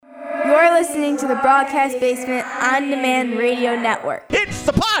to the Broadcast Basement On-Demand Radio Network. It's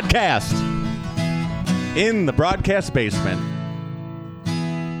the podcast in the Broadcast Basement.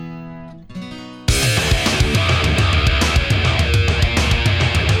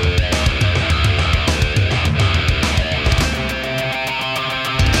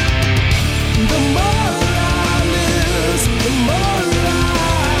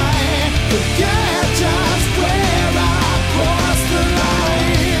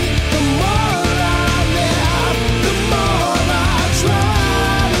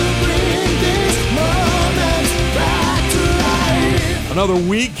 Another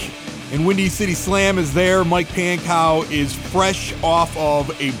week, and Windy City Slam is there. Mike Pankow is fresh off of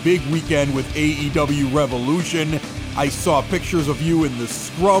a big weekend with AEW Revolution. I saw pictures of you in the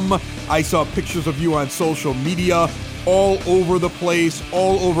scrum. I saw pictures of you on social media, all over the place,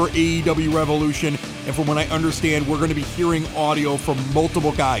 all over AEW Revolution. And from what I understand, we're going to be hearing audio from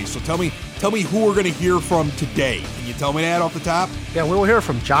multiple guys. So tell me who we're going to hear from today. Can you tell me that off the top? Yeah, we'll hear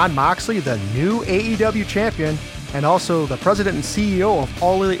from Jon Moxley, the new AEW champion, and also the president and CEO of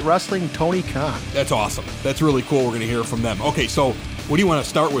All Elite Wrestling, Tony Khan. That's awesome. That's really cool. We're going to hear from them. Okay, so what do you want to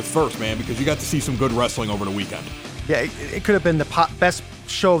start with first, man? Because you got to see some good wrestling over the weekend. Yeah, it could have been the best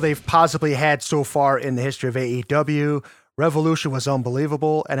show they've possibly had so far in the history of AEW. Revolution was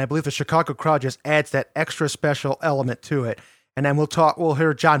unbelievable, and I believe the Chicago crowd just adds that extra special element to it. And then we'll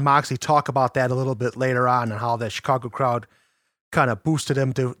hear Jon Moxley talk about that a little bit later on and how the Chicago crowd kind of boosted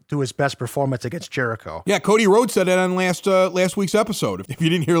him to do his best performance against Jericho. Yeah, Cody Rhodes said that on last week's episode. If you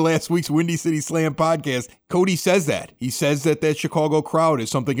didn't hear last week's Windy City Slam podcast, Cody says that. He says that Chicago crowd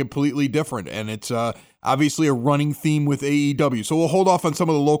is something completely different, and it's obviously a running theme with AEW. So we'll hold off on some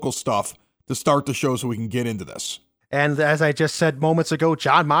of the local stuff to start the show so we can get into this. And as I just said moments ago,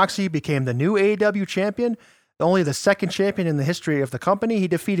 Jon Moxley became the new AEW champion, only the second champion in the history of the company. He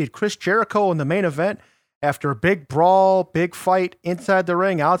defeated Chris Jericho in the main event after a big brawl, big fight inside the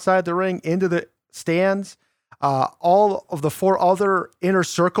ring, outside the ring, into the stands. All of the four other Inner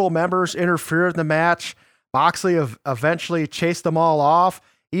Circle members interfered in the match. Moxley eventually chased them all off,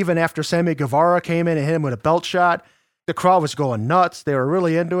 even after Sammy Guevara came in and hit him with a belt shot. The crowd was going nuts. They were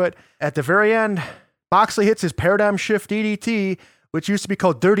really into it. At the very end, Moxley hits his paradigm shift DDT, which used to be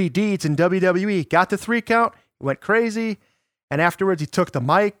called Dirty Deeds in WWE. Got the 3 count, went crazy, and afterwards he took the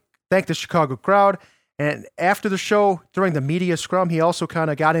mic, thanked the Chicago crowd. And after the show, during the media scrum, he also kind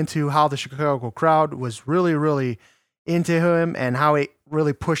of got into how the Chicago crowd was really, really into him and how it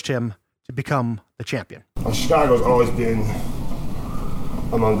really pushed him to become the champion. Chicago's always been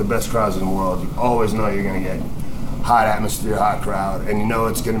among the best crowds in the world. You always know you're going to get hot atmosphere, hot crowd, and you know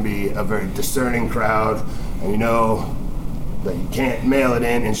it's going to be a very discerning crowd, and you know that you can't mail it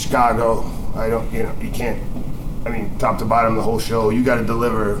in Chicago. You can't, top to bottom, the whole show, you got to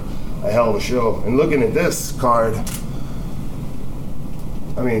deliver a hell of a show. And looking at this card,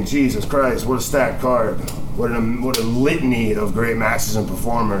 Jesus Christ, what a stacked card. What a litany of great matches and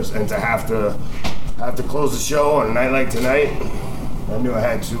performers. And to have to close the show on a night like tonight, I knew I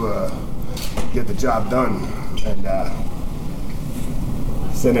had to get the job done and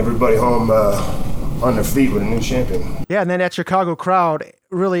send everybody home on their feet with a new champion. Yeah, and then that Chicago crowd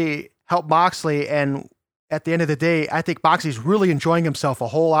really helped Moxley, and at the end of the day, I think Moxley's really enjoying himself a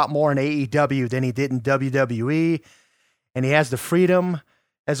whole lot more in AEW than he did in WWE, and he has the freedom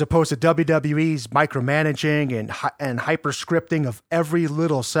as opposed to WWE's micromanaging and hyper-scripting of every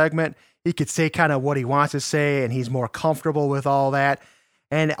little segment. He could say kind of what he wants to say, and he's more comfortable with all that.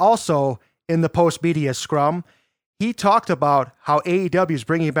 And also, in the post-media scrum, he talked about how AEW is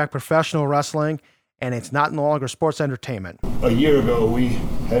bringing back professional wrestling, and it's not no longer sports entertainment. A year ago, we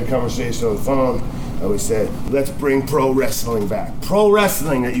had a conversation on the phone, and we said, let's bring pro wrestling back. Pro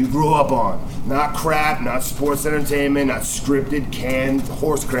wrestling that you grew up on. Not crap, not sports entertainment, not scripted, canned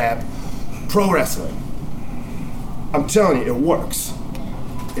horse crap. Pro wrestling. I'm telling you, it works.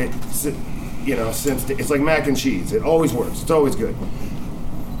 It's like mac and cheese. It always works. It's always good.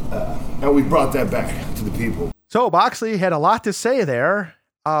 And we brought that back to the people. So Moxley had a lot to say there.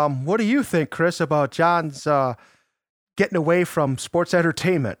 What do you think, Chris, about Jon's getting away from sports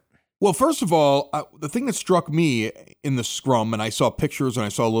entertainment? Well, first of all, the thing that struck me in the scrum, and I saw pictures and I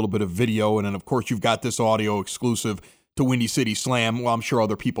saw a little bit of video, and then, of course, you've got this audio exclusive to Windy City Slam. Well, I'm sure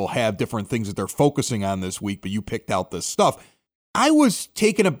other people have different things that they're focusing on this week, but you picked out this stuff. I was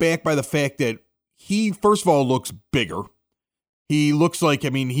taken aback by the fact that he, first of all, looks bigger. He looks like,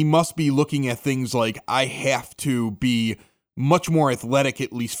 he must be looking at things like, I have to be much more athletic,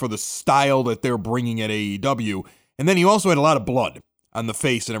 at least for the style that they're bringing at AEW. And then he also had a lot of blood on the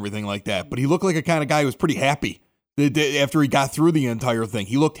face and everything like that. But he looked like a kind of guy who was pretty happy after he got through the entire thing.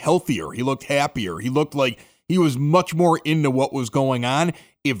 He looked healthier. He looked happier. He looked like he was much more into what was going on.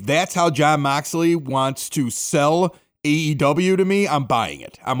 If that's how Jon Moxley wants to sell AEW to me, I'm buying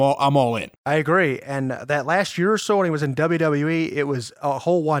it. I'm all in. I agree. And that last year or so when he was in WWE, it was a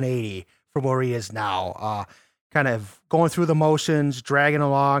whole 180 from where he is now. Kind of going through the motions, dragging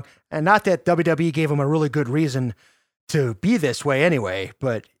along. And not that WWE gave him a really good reason to be this way anyway,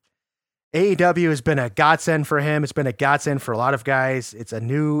 but AEW has been a godsend for him. It's been a godsend for a lot of guys. It's a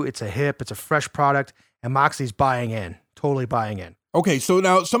hip, it's a fresh product, and Moxley's buying in, totally buying in. Okay, so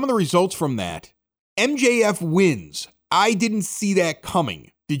now some of the results from that. MJF wins. I didn't see that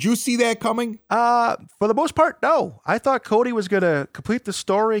coming. Did you see that coming? For the most part, no. I thought Cody was going to complete the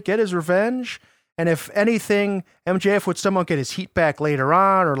story, get his revenge, and if anything, MJF would somehow get his heat back later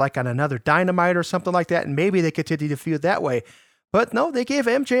on or like on another Dynamite or something like that, and maybe they continue to feud that way. But no, they gave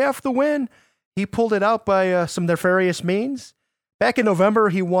MJF the win. He pulled it out by some nefarious means. Back in November,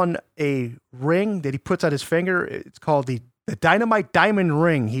 he won a ring that he puts on his finger. It's called the Dynamite Diamond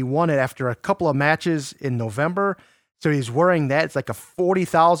Ring. He won it after a couple of matches in November. So he's wearing that. It's like a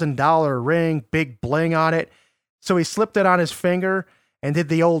 $40,000 ring, big bling on it. So he slipped it on his finger and did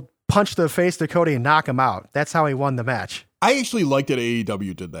the old punch to the face to Cody and knock him out. That's how he won the match. I actually liked that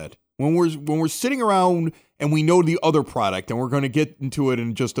AEW did that. When we're sitting around and we know the other product, and we're going to get into it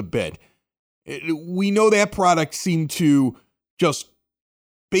in just a bit, we know that product seemed to just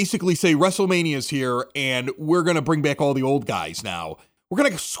basically say WrestleMania is here, and we're going to bring back all the old guys now. We're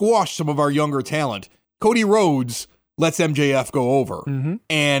going to squash some of our younger talent. Cody Rhodes lets MJF go over. Mm-hmm.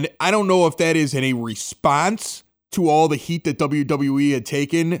 And I don't know if that is in a response to all the heat that WWE had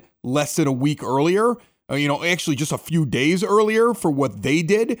taken less than a week earlier. Actually just a few days earlier for what they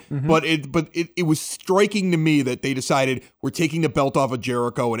did. Mm-hmm. But it was striking to me that they decided we're taking the belt off of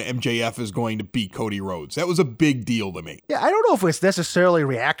Jericho and MJF is going to beat Cody Rhodes. That was a big deal to me. Yeah, I don't know if it's necessarily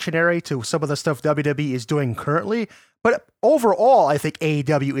reactionary to some of the stuff WWE is doing currently, but overall, I think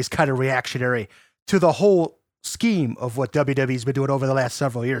AEW is kind of reactionary to the whole scheme of what WWE's been doing over the last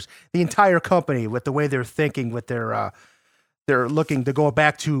several years. The entire company, with the way they're thinking, with their they're looking to go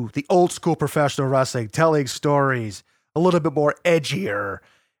back to the old school professional wrestling, telling stories, a little bit more edgier,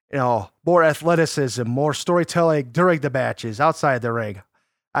 more athleticism, more storytelling during the matches, outside the ring.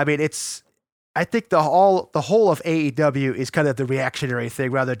 I mean, I think the whole of AEW is kind of the reactionary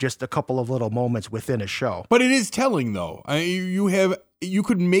thing rather than just a couple of little moments within a show. But it is telling, though. You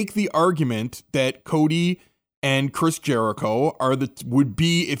could make the argument that Cody and Chris Jericho would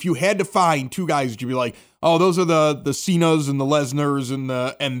be, if you had to find two guys, you'd be like, oh, those are the Cenas and the Lesnars and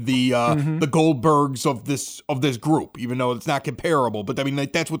the Goldbergs of this group, even though it's not comparable. But I mean,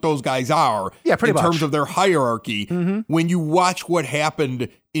 that's what those guys are. Yeah, pretty much. In terms of their hierarchy. Mm-hmm. When you watch what happened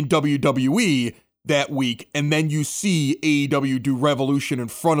in WWE that week, and then you see AEW do Revolution in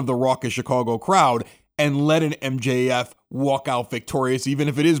front of the raucous Chicago crowd and let an MJF walk out victorious, even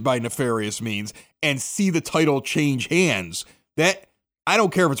if it is by nefarious means, and see the title change hands, that I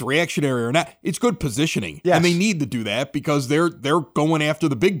don't care if it's reactionary or not, it's good positioning. Yes. And they need to do that because they're going after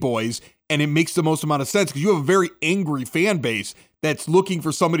the big boys, and it makes the most amount of sense because you have a very angry fan base that's looking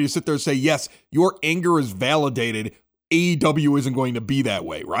for somebody to sit there and say, yes, your anger is validated. AEW isn't going to be that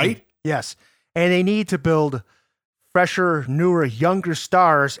way, right? Yes. And they need to build fresher, newer, younger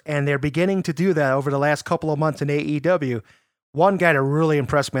stars, and they're beginning to do that over the last couple of months in AEW. One guy that really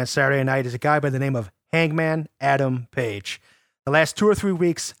impressed me on Saturday night is a guy by the name of Hangman Adam Page. The last 2 or 3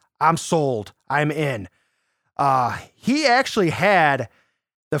 weeks, I'm sold. I'm in. He actually had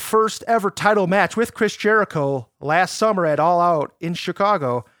the first ever title match with Chris Jericho last summer at All Out in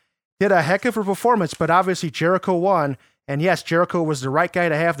Chicago. Did a heck of a performance, but obviously Jericho won. And yes, Jericho was the right guy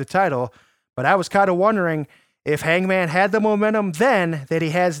to have the title. But I was kind of wondering if Hangman had the momentum then that he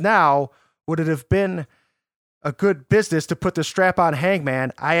has now, would it have been a good business to put the strap on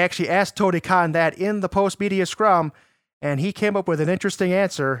Hangman? I actually asked Tony Khan that in the post-media scrum, and he came up with an interesting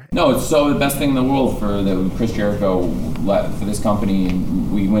answer. No, it's so the best thing in the world for Chris Jericho for this company,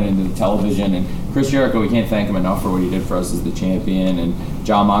 and we went into the television, and Chris Jericho, we can't thank him enough for what he did for us as the champion, and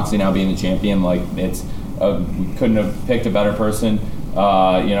Jon Moxley now being the champion, like it's we couldn't have picked a better person,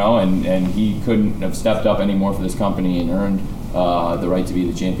 and he couldn't have stepped up any more for this company and earned the right to be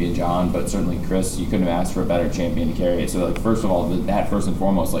the champion, John. But certainly Chris, you couldn't have asked for a better champion to carry it. So, like, first of all, that first and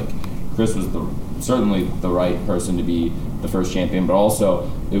foremost, like, Chris was certainly the right person to be the first champion, but also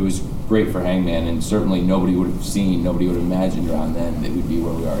it was great for Hangman, and certainly nobody would have imagined around then that we'd be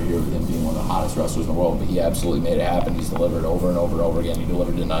where we are here with him being one of the hottest wrestlers in the world. But he absolutely made it happen. He's delivered over and over and over again. He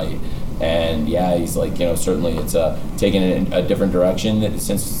delivered tonight. And yeah, he's like, certainly it's taken in a different direction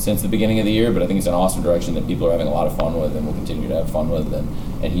since the beginning of the year, but I think it's an awesome direction that people are having a lot of fun with and will continue to have fun with.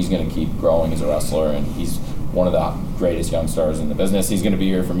 And he's going to keep growing as a wrestler, and he's one of the greatest young stars in the business. He's going to be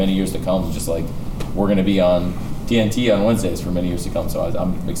here for many years to come, just like we're going to be on TNT on Wednesdays for many years to come. So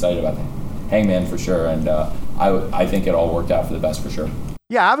I'm excited about Hangman for sure, and I think it all worked out for the best for sure.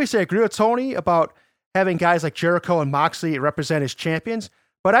 Yeah, obviously I agree with Tony about having guys like Jericho and Moxley represent as champions.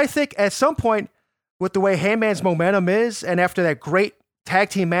 But I think at some point, with the way Hangman's momentum is, and after that great tag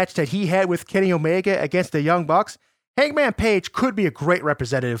team match that he had with Kenny Omega against the Young Bucks, Hangman Page could be a great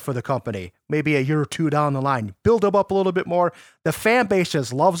representative for the company, maybe a year or two down the line. Build him up a little bit more. The fan base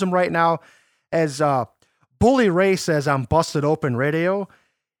just loves him right now. As Bully Ray says on Busted Open Radio,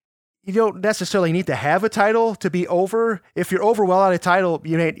 you don't necessarily need to have a title to be over. If you're over well on a title,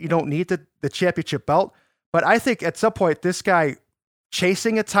 you don't need the championship belt. But I think at some point, this guy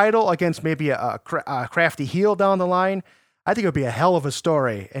chasing a title against maybe a crafty heel down the line, I think it would be a hell of a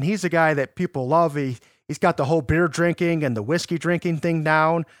story. And he's a guy that people love. He's got the whole beer drinking and the whiskey drinking thing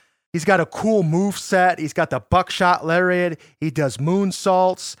down. He's got a cool move set. He's got the buckshot lariat. He does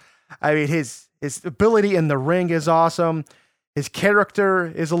moonsaults. I mean, his ability in the ring is awesome. His character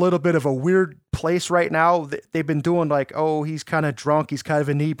is a little bit of a weird place right now. They've been doing like, oh, he's kind of drunk. He's kind of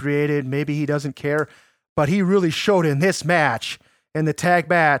inebriated. Maybe he doesn't care. But he really showed in this match, in the tag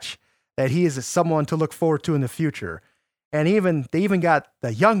match, that he is someone to look forward to in the future. And they even got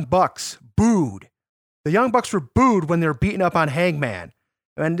the Young Bucks booed. The Young Bucks were booed when they're beating up on Hangman.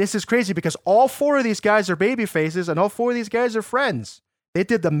 And this is crazy because all four of these guys are baby faces and all four of these guys are friends. They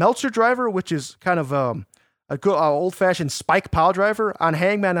did the Meltzer driver, which is kind of a good old-fashioned spike pile driver on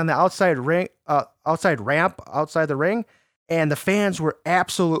Hangman on the outside ramp outside the ring. And the fans were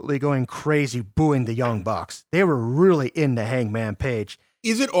absolutely going crazy booing the Young Bucks. They were really into Hangman Page.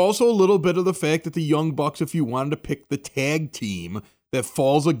 Is it also a little bit of the fact that the Young Bucks, if you wanted to pick the tag team, that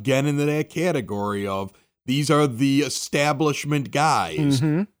falls again into that category of these are the establishment guys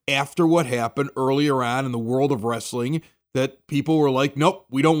after what happened earlier on in the world of wrestling, that people were like, nope,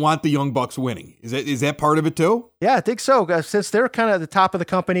 we don't want the Young Bucks winning. Is that part of it too? Yeah, I think so. Since they're kind of at the top of the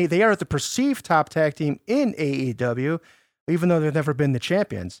company, they are the perceived top tag team in AEW, even though they've never been the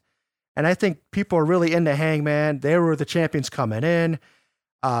champions. And I think people are really into Hangman. They were the champions coming in.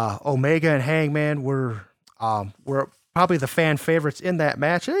 Omega and Hangman were probably the fan favorites in that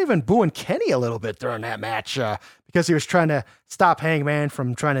match. And even booing Kenny a little bit during that match because he was trying to stop Hangman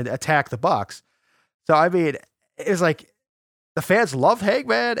from trying to attack the Bucks. So, I mean, it was like the fans loved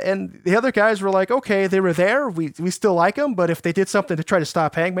Hangman, and the other guys were like, okay, they were there. We still like them, but if they did something to try to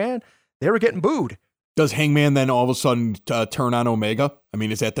stop Hangman, they were getting booed. Does Hangman then all of a sudden turn on Omega? I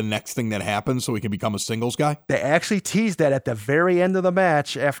mean, is that the next thing that happens so he can become a singles guy? They actually teased that at the very end of the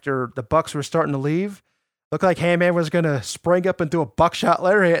match after the Bucks were starting to leave. Looked like Hangman was going to spring up and do a buckshot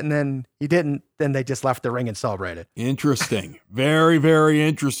lariat, and then he didn't. Then they just left the ring and celebrated. Interesting. Very, very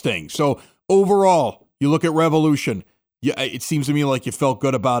interesting. So overall, you look at Revolution, it seems to me like you felt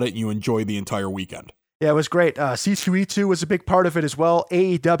good about it and you enjoyed the entire weekend. Yeah, it was great. C2E2 was a big part of it as well.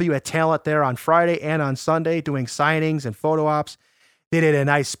 AEW had talent there on Friday and on Sunday doing signings and photo ops. They did a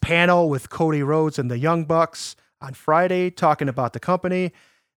nice panel with Cody Rhodes and the Young Bucks on Friday talking about the company.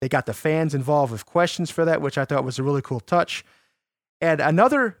 They got the fans involved with questions for that, which I thought was a really cool touch. And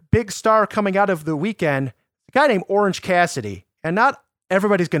another big star coming out of the weekend, a guy named Orange Cassidy. And not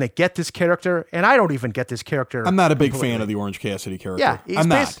everybody's going to get this character, and I don't even get this character. I'm not a big fan of the Orange Cassidy character. Yeah, I'm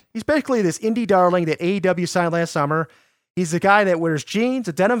not. He's basically this indie darling that AEW signed last summer. He's the guy that wears jeans,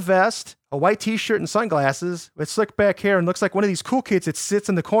 a denim vest, a white t-shirt, and sunglasses with slick back hair and looks like one of these cool kids that sits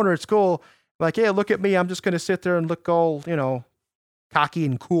in the corner at school like, yeah, look at me. I'm just going to sit there and look all, cocky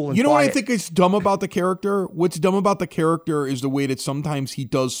and cool and You know quiet. what I think is dumb about the character? What's dumb about the character is the way that sometimes he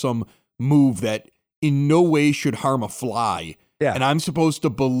does some move that in no way should harm a fly. Yeah. And I'm supposed to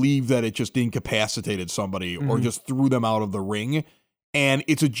believe that it just incapacitated somebody or just threw them out of the ring. And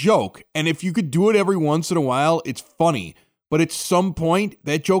it's a joke. And if you could do it every once in a while, it's funny. But at some point,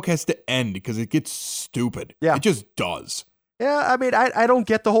 that joke has to end because it gets stupid. Yeah. It just does. Yeah, I mean, I don't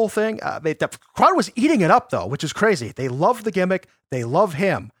get the whole thing. The crowd was eating it up, though, which is crazy. They love the gimmick. They love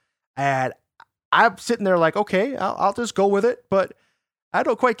him. And I'm sitting there like, okay, I'll just go with it. But I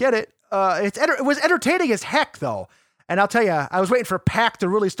don't quite get it. It was entertaining as heck, though. And I'll tell you, I was waiting for Pac to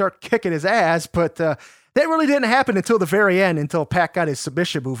really start kicking his ass, but that really didn't happen until the very end, until Pac got his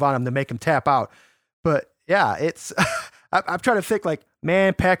submission move on him to make him tap out. But yeah, I'm trying to think like,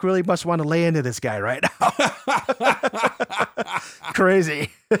 man, Pac really must want to lay into this guy right now. Crazy.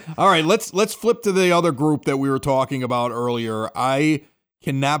 All right, let's flip to the other group that we were talking about earlier. I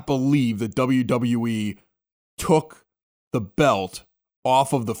cannot believe that WWE took the belt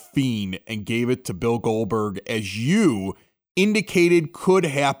off of The Fiend and gave it to Bill Goldberg, as you indicated could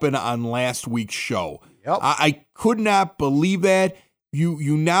happen on last week's show. Yep. I could not believe that.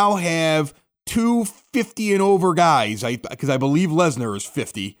 You now have 2 50 and over guys, because I believe Lesnar is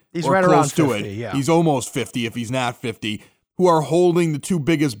 50. He's or right close around to 50, it. yeah. He's almost 50 if he's not 50, who are holding the 2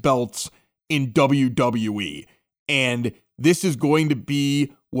 biggest belts in WWE. And this is going to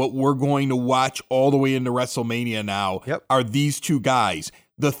be what we're going to watch all the way into WrestleMania now. Yep. Are these 2 guys.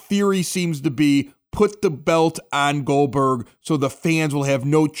 The theory seems to be put the belt on Goldberg so the fans will have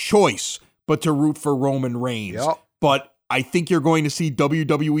no choice but to root for Roman Reigns. Yep. But I think you're going to see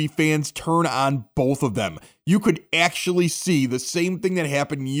WWE fans turn on both of them. You could actually see the same thing that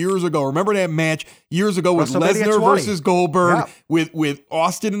happened years ago. Remember that match years ago with WrestleMania Lesnar 20. versus Goldberg, Yeah. with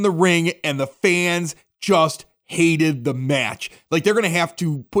Austin in the ring, and the fans just hated the match. Like, they're going to have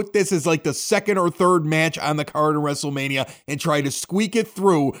to put this as like the second or third match on the card in WrestleMania and try to squeak it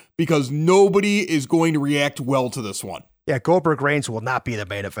through, because nobody is going to react well to this one. Yeah, Goldberg Reigns will not be the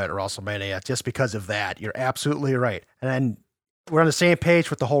main event at WrestleMania just because of that. You're absolutely right. And then we're on the same page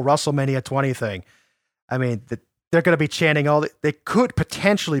with the whole WrestleMania 20 thing. I mean, they're going to be chanting they could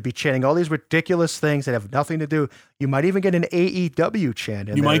potentially be chanting all these ridiculous things that have nothing to do. You might even get an AEW chant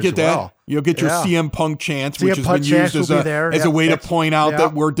in You there might get as well. that. You'll get your Yeah. CM Punk chant, CM which has Punk been chants used will as be there. a Yep, way to that's- point out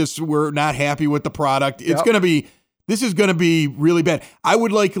yep. that we're not happy with the product. It's Yep. going to be, this is going to be really bad. I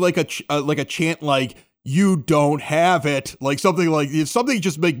would like a chant like, "You don't have it," like something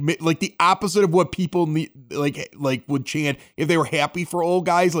just like the opposite of what people need, like would chant if they were happy for old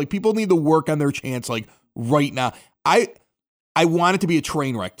guys. Like, people need to work on their chants like right now. I want it to be a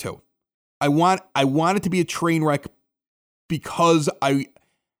train wreck too. I want it to be a train wreck because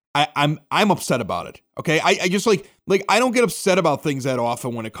I'm upset about it. Okay. I just like I don't get upset about things that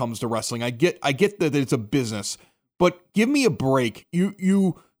often when it comes to wrestling. I get that it's a business, but give me a break. You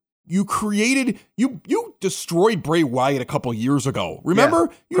destroyed Bray Wyatt a couple years ago. Remember?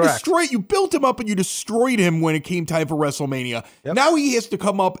 Yeah, you built him up and you destroyed him when it came time for WrestleMania. Yep. Now he has to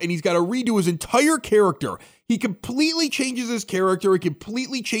come up and he's got to redo his entire character. He completely changes his character. He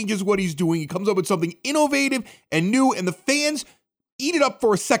completely changes what he's doing. He comes up with something innovative and new, and the fans eat it up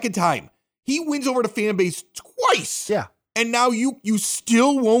for a second time. He wins over the fan base twice. Yeah. And now you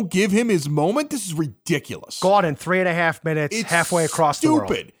still won't give him his moment? This is ridiculous. Gone in 3.5 minutes, It's halfway across the world.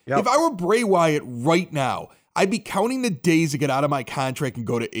 stupid. Yep. If I were Bray Wyatt right now, I'd be counting the days to get out of my contract and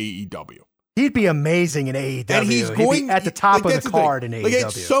go to AEW. He'd be amazing in AEW. And he's He'd going be at the top of that's the thing. card in AEW. Like,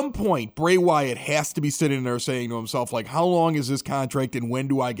 at some point, Bray Wyatt has to be sitting there saying to himself, like, how long is this contract and when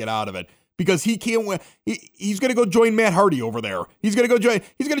do I get out of it? Because he can't win. He's going to go join Matt Hardy over there. He's going to join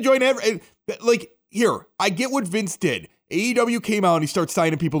like, here, I get what Vince did. AEW came out and he starts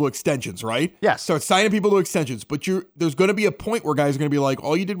signing people to extensions, right? Yes. Start signing people to extensions. But there's going to be a point where guys are going to be like,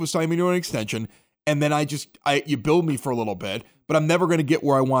 all you did was sign me to an extension, and then you build me for a little bit, but I'm never going to get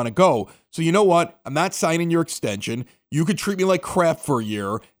where I want to go. So you know what? I'm not signing your extension. You could treat me like crap for a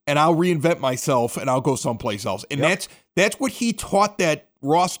year, and I'll reinvent myself, and I'll go someplace else. And that's what he taught that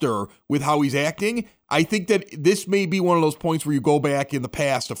roster with how he's acting. I think that this may be one of those points where you go back in the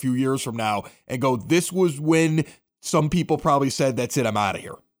past a few years from now and go, this was when some people probably said, that's it, I'm out of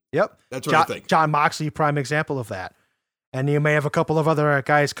here. Yep. That's what I think. John Moxley, prime example of that. And you may have a couple of other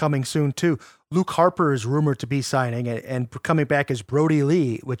guys coming soon too. Luke Harper is rumored to be signing and coming back as Brody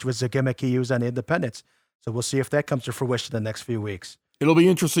Lee, which was a gimmick he used on Independence. So we'll see if that comes to fruition in the next few weeks. It'll be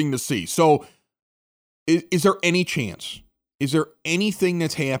interesting to see. So is there any chance? Is there anything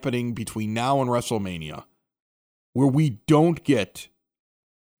that's happening between now and WrestleMania where we don't get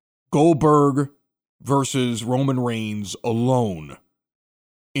Goldberg versus Roman Reigns alone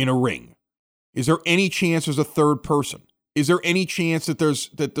in a ring? Is there any chance there's a third person? Is there any chance that there's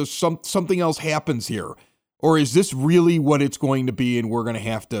something else happens here? Or is this really what it's going to be and we're going to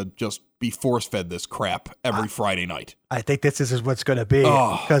have to just be force-fed this crap every Friday night? I think this is what's going to be,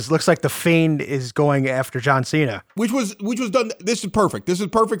 Oh. because it looks like The Fiend is going after John Cena. Which was done. This is perfect. This is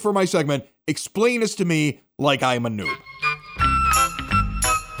perfect for my segment. Explain this to me like I'm a noob.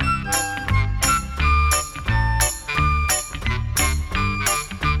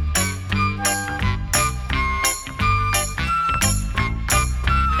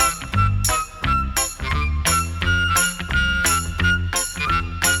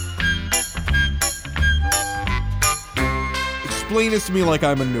 Explain this to me like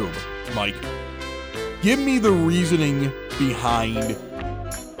I'm a noob, Mike. Give me the reasoning behind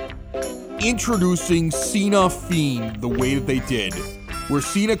introducing Cena Fiend the way that they did, where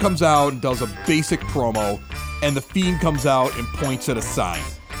Cena comes out and does a basic promo, and the Fiend comes out and points at a sign?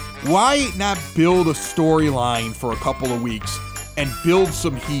 Why not build a storyline for a couple of weeks and build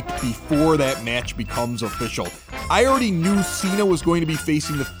some heat before that match becomes official? I already knew Cena was going to be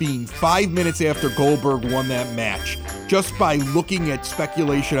facing the Fiend 5 minutes after Goldberg won that match, just by looking at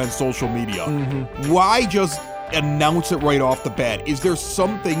speculation on social media. Why just announce it right off the bat? Is there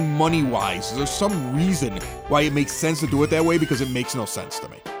something money-wise? Is there some reason why it makes sense to do it that way? Because it makes no sense to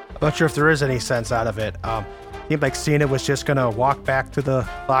me. I'm not sure if there is any sense out of it. Seemed like Cena was just going to walk back to the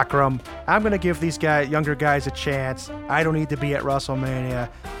locker room. I'm going to give these younger guys a chance. I don't need to be at WrestleMania.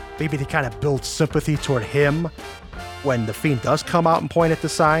 Maybe to kind of build sympathy toward him when the Fiend does come out and point at the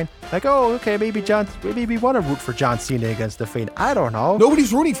sign. Like, oh, okay, maybe we want to root for John Cena against the Fiend. I don't know.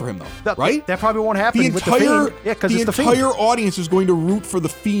 Nobody's rooting for him, though, right? That probably won't happen with the Fiend. Yeah, because it's the Fiend. The entire audience is going to root for the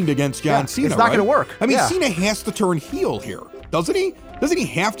Fiend against John Cena, it's not going to work. I mean, Cena has to turn heel here, doesn't he? Doesn't he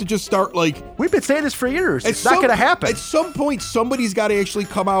have to just start, like... We've been saying this for years. It's not going to happen. At some point, somebody's got to actually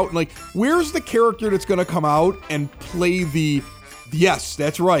come out and, like, where's the character that's going to come out and play the... Yes,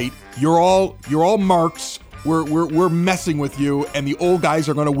 that's right. You're all marks. We're messing with you, and the old guys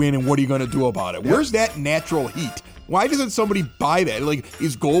are going to win, and what are you going to do about it? Where's that natural heat? Why doesn't somebody buy that? Like,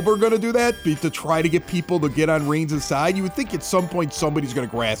 is Goldberg going to do that to try to get people to get on Reigns' side? You would think at some point somebody's going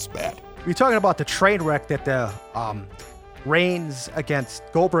to grasp that. You're talking about the train wreck that the Reigns against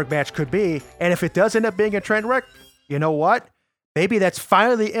Goldberg match could be, and if it does end up being a train wreck, you know what? Maybe that's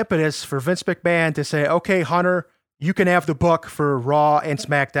finally the impetus for Vince McMahon to say, okay, Hunter, you can have the book for Raw and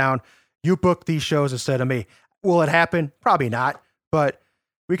SmackDown. You book these shows instead of me. Will it happen? Probably not, but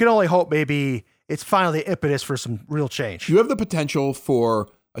we can only hope maybe it's finally the impetus for some real change. You have the potential for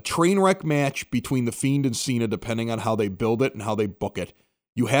a train wreck match between The Fiend and Cena, depending on how they build it and how they book it.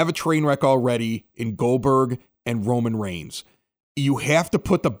 You have a train wreck already in Goldberg and Roman Reigns. You have to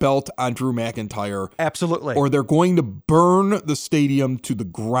put the belt on Drew McIntyre. Absolutely. Or they're going to burn the stadium to the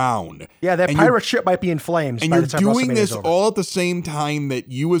ground. Yeah, that pirate ship might be in flames. And by you're the time doing this over. all at the same time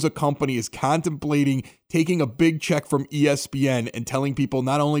that you as a company is contemplating taking a big check from ESPN and telling people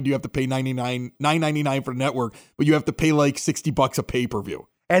not only do you have to pay $9.99 for the network, but you have to pay like $60 a pay-per-view.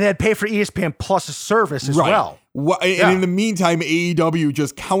 And then pay for ESPN Plus service as well. And in the meantime, AEW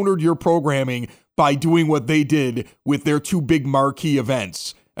just countered your programming by doing what they did with their two big marquee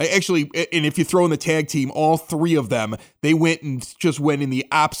events. Actually, and if you throw in the tag team, all three of them, they went in the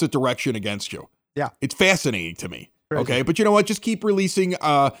opposite direction against you. Yeah. It's fascinating to me. Crazy. Okay, but you know what? Just keep releasing.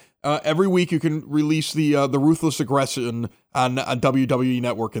 Every week you can release the Ruthless Aggression on WWE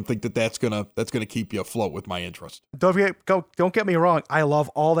Network and think that's gonna keep you afloat with my interest. Don't get me wrong. I love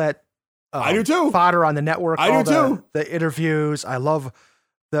all that. I do too. Fodder on the network. I do too. The interviews. I love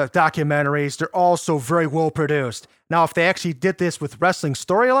the documentaries. They're all so very well produced. Now, if they actually did this with wrestling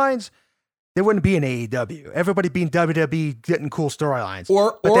storylines, there wouldn't be an AEW. Everybody being WWE getting cool storylines.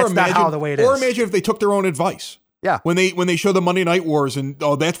 But that's not how the way it is. Or imagine if they took their own advice. Yeah. When they show the Monday Night Wars and,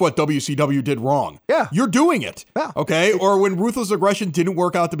 that's what WCW did wrong. Yeah. You're doing it. Yeah. Okay? Or when Ruthless Aggression didn't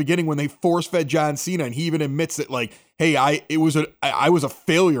work out at the beginning when they force-fed John Cena and he even admits that, like, hey, I was a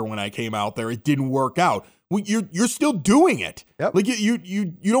failure when I came out there. It didn't work out. Well, you're still doing it. Yep. Like you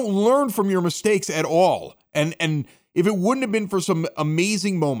don't learn from your mistakes at all. And if it wouldn't have been for some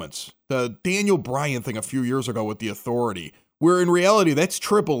amazing moments, the Daniel Bryan thing a few years ago with the Authority, where in reality that's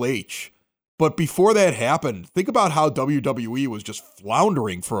Triple H. But before that happened, think about how WWE was just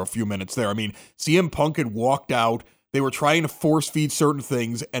floundering for a few minutes there. I mean, CM Punk had walked out. They were trying to force feed certain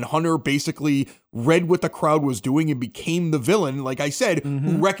things, and Hunter basically read what the crowd was doing and became the villain, like I said,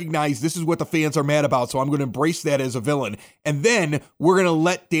 who recognized this is what the fans are mad about, so I'm going to embrace that as a villain. And then we're going to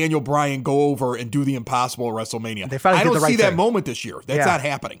let Daniel Bryan go over and do the impossible at WrestleMania. I don't see that moment this year. That's not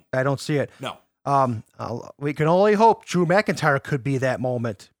happening. I don't see it. No. We can only hope Drew McIntyre could be that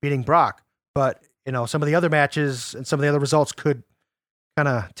moment, beating Brock. But, some of the other matches and some of the other results could kind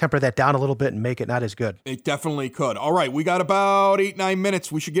of temper that down a little bit and make it not as good. It definitely could. All right, we got about 8-9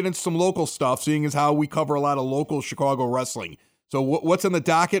 minutes. We should get into some local stuff, seeing as how we cover a lot of local Chicago wrestling. So what's on the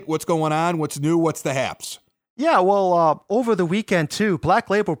docket? What's going on? What's new? What's the haps? Yeah, well, over the weekend, too, Black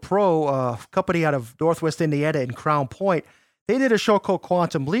Label Pro, a company out of Northwest Indiana in Crown Point, they did a show called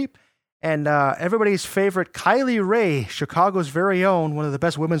Quantum Leap. And everybody's favorite Kylie Ray, Chicago's very own, one of the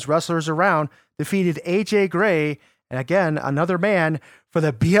best women's wrestlers around, defeated AJ Gray, and again, another man, for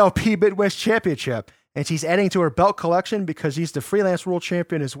the BLP Midwest Championship. And she's adding to her belt collection because he's the freelance world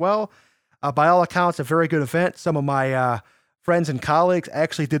champion as well. By all accounts, a very good event. Some of my friends and colleagues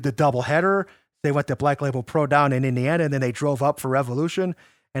actually did the doubleheader. They went to Black Label Pro down in Indiana, and then they drove up for Revolution,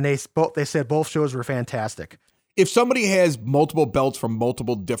 and they said both shows were fantastic. If somebody has multiple belts from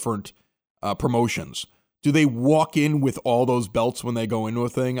multiple different promotions, do they walk in with all those belts when they go into a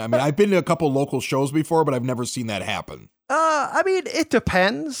thing? I mean, I've been to a couple local shows before, but I've never seen that happen. I mean, it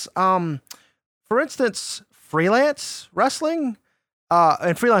depends. For instance, freelance wrestling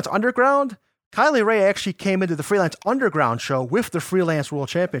and freelance underground, Kylie Rae actually came into the freelance underground show with the freelance world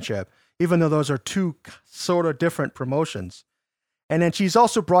championship, even though those are two sort of different promotions. And then she's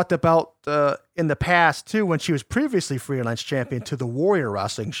also brought the belt in the past too, when she was previously freelance champion, to the Warrior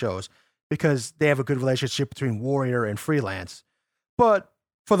wrestling shows, because they have a good relationship between Warrior and freelance. But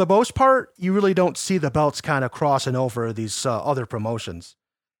for the most part, you really don't see the belts kind of crossing over these other promotions.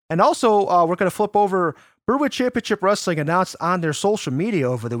 And also, we're going to flip over. Berwood Championship Wrestling announced on their social media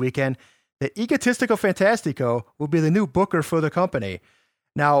over the weekend that Egotistico Fantastico will be the new booker for the company.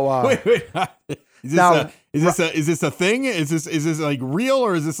 Now, wait. Is this a thing? Is this like real,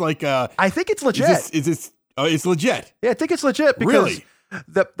 or is this like I think it's legit. Is this it's legit? Yeah, I think it's legit because really?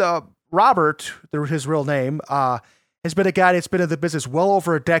 the Robert, his real name, has been a guy that's been in the business well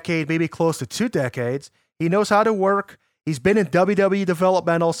over a decade, maybe close to 2 decades. He knows how to work. He's been in WWE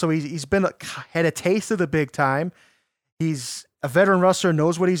developmental, so he's had a taste of the big time. He's a veteran wrestler,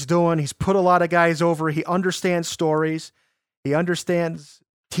 knows what he's doing. He's put a lot of guys over. He understands stories. He understands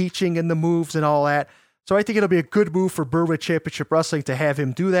teaching and the moves and all that. So I think it'll be a good move for Berwood Championship Wrestling to have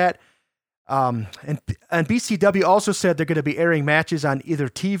him do that. And BCW also said they're going to be airing matches on either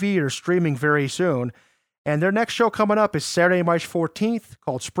TV or streaming very soon. And their next show coming up is Saturday, March 14th,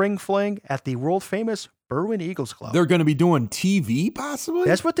 called Spring Fling at the world famous Berwyn Eagles Club. They're going to be doing TV, possibly?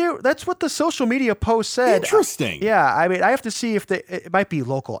 That's what the social media post said. Interesting. Yeah, I mean, I have to see if it might be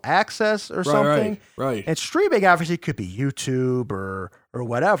local access or something. Right. And streaming obviously could be YouTube or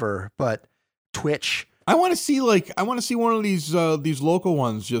whatever, but Twitch. I want to see one of these local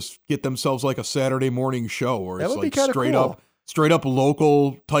ones just get themselves like a Saturday morning show, or That it's would be like kinda straight up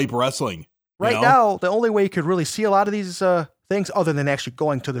local type wrestling. Right now, the only way you could really see a lot of these things, other than actually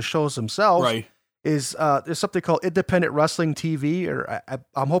going to the shows themselves, right, is there's something called Independent Wrestling TV, or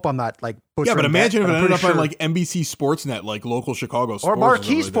I hope I'm not like butchering. Yeah, but imagine that, if it ended up on like NBC Sportsnet, like local Chicago sports, or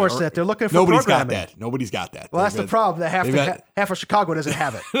Marquee Sportsnet. They're looking for nobody's programming. Nobody's got that. Well, that's the problem. That half of Chicago doesn't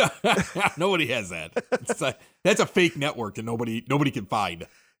have it. Nobody has that. That's a fake network that nobody can find.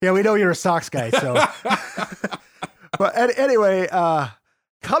 Yeah, we know you're a Sox guy, so. But anyway,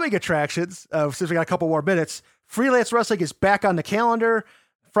 coming attractions, since we got a couple more minutes, Freelance Wrestling is back on the calendar.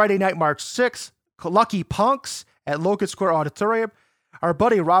 Friday night, March 6th, Lucky Punks at Logan Square Auditorium. Our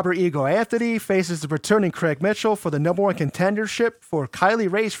buddy Robert Ego Anthony faces the returning Craig Mitchell for the number 1 contendership for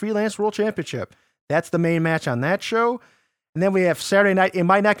Kylie Rae's Freelance World Championship. That's the main match on that show. And then we have Saturday night in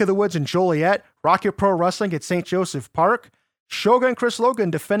my neck of the woods in Joliet, Rocket Pro Wrestling at St. Joseph Park. Shogun Chris Logan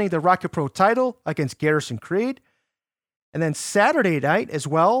defending the Rocket Pro title against Garrison Creed. And then Saturday night as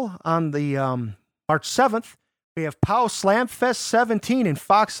well, on the March 7th, we have POW Slam Fest 17 in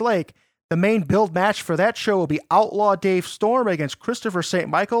Fox Lake. The main build match for that show will be Outlaw Dave Storm against Christopher St.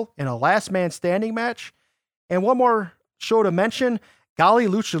 Michael in a last man standing match. And one more show to mention, Gali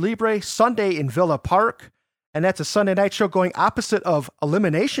Lucha Libre Sunday in Villa Park. And that's a Sunday night show going opposite of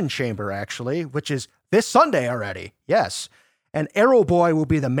Elimination Chamber, actually, which is this Sunday already. Yes. And Arrow Boy will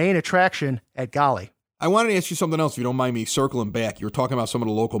be the main attraction at Gali. I wanted to ask you something else, if you don't mind me circling back. You were talking about some of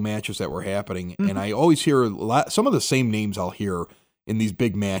the local matches that were happening, and I always hear some of the same names I'll hear in these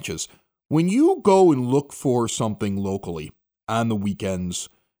big matches. When you go and look for something locally on the weekends,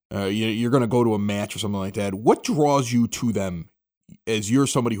 you're going to go to a match or something like that, what draws you to them as you're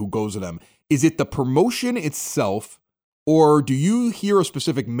somebody who goes to them? Is it the promotion itself, or do you hear a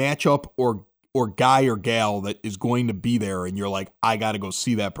specific matchup or guy or gal that is going to be there, and you're like, I got to go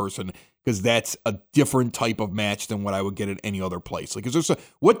see that person because that's a different type of match than what I would get at any other place? Like,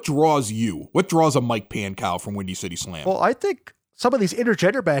 what draws you? What draws a Mike Pankow from Windy City Slam? Well, I think some of these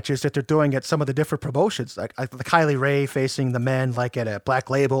intergender matches that they're doing at some of the different promotions, like the Kylie Rae facing the men, like at a Black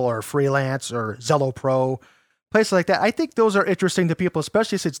Label or Freelance or Zello Pro, places like that. I think those are interesting to people,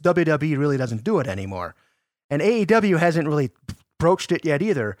 especially since WWE really doesn't do it anymore. And AEW hasn't really broached it yet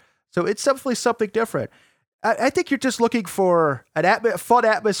either. So it's definitely something different. I think you're just looking for a fun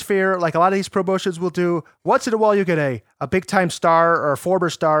atmosphere like a lot of these promotions will do. Once in a while, you get a big-time star or a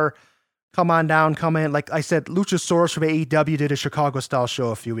former star come in. Like I said, Luchasaurus from AEW did a Chicago-style show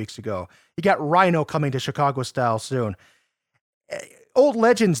a few weeks ago. You got Rhino coming to Chicago-style soon. Old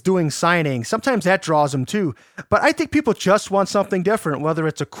legends doing signings. Sometimes that draws them too. But I think people just want something different, whether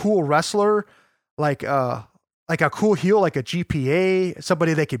it's a cool wrestler, like a cool heel, like a GPA,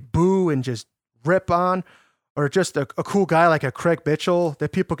 somebody they could boo and just rip on, or just a cool guy like a Craig Mitchell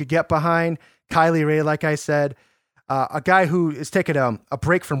that people could get behind. Kylie Ray, like I said, a guy who is taking a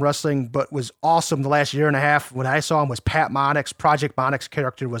break from wrestling, but was awesome the last year and a half. When I saw him was Pat Monix. Project Monix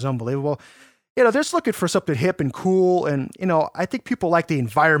character was unbelievable. They're just looking for something hip and cool. And, I think people like the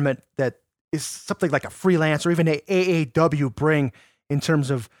environment that is something like a freelance or even a AAW bring in terms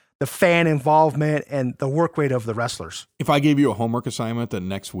of the fan involvement and the work rate of the wrestlers. If I gave you a homework assignment that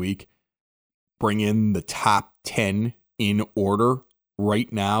next week, bring in the top 10 in order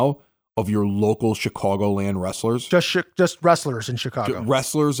right now of your local Chicagoland wrestlers. Just wrestlers in Chicago.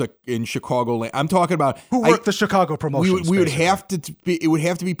 Wrestlers in Chicagoland. I'm talking about who work the Chicago promotions. We would have to be. It would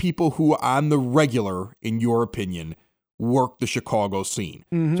have to be people who, on the regular, in your opinion, work the Chicago scene.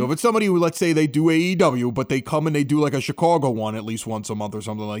 Mm-hmm. So if it's somebody who, let's say, they do AEW, but they come and they do like a Chicago one at least once a month or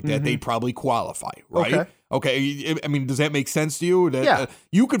something like that, mm-hmm. they'd probably qualify, right? Okay. I mean, does that make sense to you? Yeah.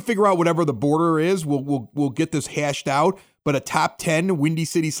 You could figure out whatever the border is. We'll get this hashed out. But a top 10 Windy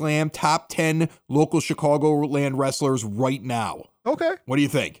City Slam, top 10 local Chicagoland wrestlers right now. Okay. What do you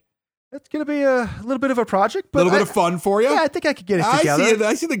think? It's going to be a little bit of a project, but a little bit of fun for you. Yeah, I think I could get it together.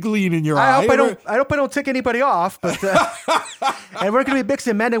 I see the gleam in your eye. I hope I don't tick anybody off, but and we're going to be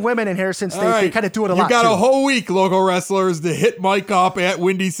mixing men and women in here since they kind of do it a lot. You got a whole week, local wrestlers, to hit Mike up at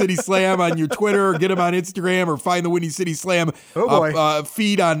Windy City Slam on your Twitter, or get him on Instagram, or find the Windy City Slam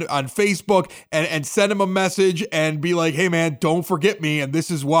feed on Facebook, and send him a message and be like, "Hey man, don't forget me, and this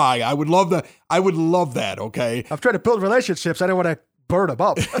is why." I would love that. Okay. I'm trying to build relationships. I don't want to burn them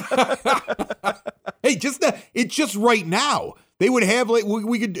up. Hey, it's just right now. They would have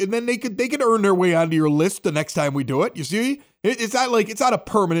we could, and then they could earn their way onto your list the next time we do it. You see, it's not a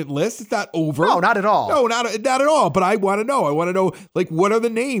permanent list. It's not over. No, not at all. No, not at all. But I want to know, like, what are the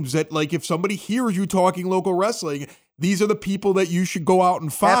names that, like, if somebody hears you talking local wrestling, these are the people that you should go out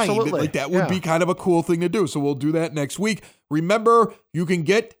and find. Absolutely. Like, that would be kind of a cool thing to do. So we'll do that next week. Remember, you can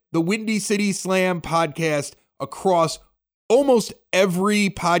get the Windy City Slam podcast across almost every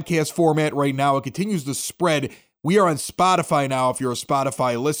podcast format right now. It continues to spread. We are on Spotify now, if you're a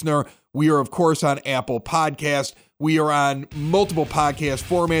Spotify listener. We are, of course, on Apple Podcasts. We are on multiple podcast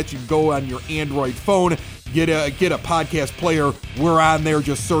formats. You can go on your Android phone, get a podcast player. We're on there.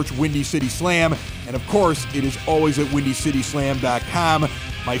 Just search Windy City Slam. And, of course, it is always at WindyCitySlam.com.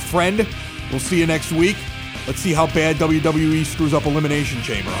 My friend, we'll see you next week. Let's see how bad WWE screws up Elimination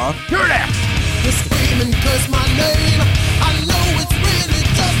Chamber, huh? You're next. Screaming 'cause my name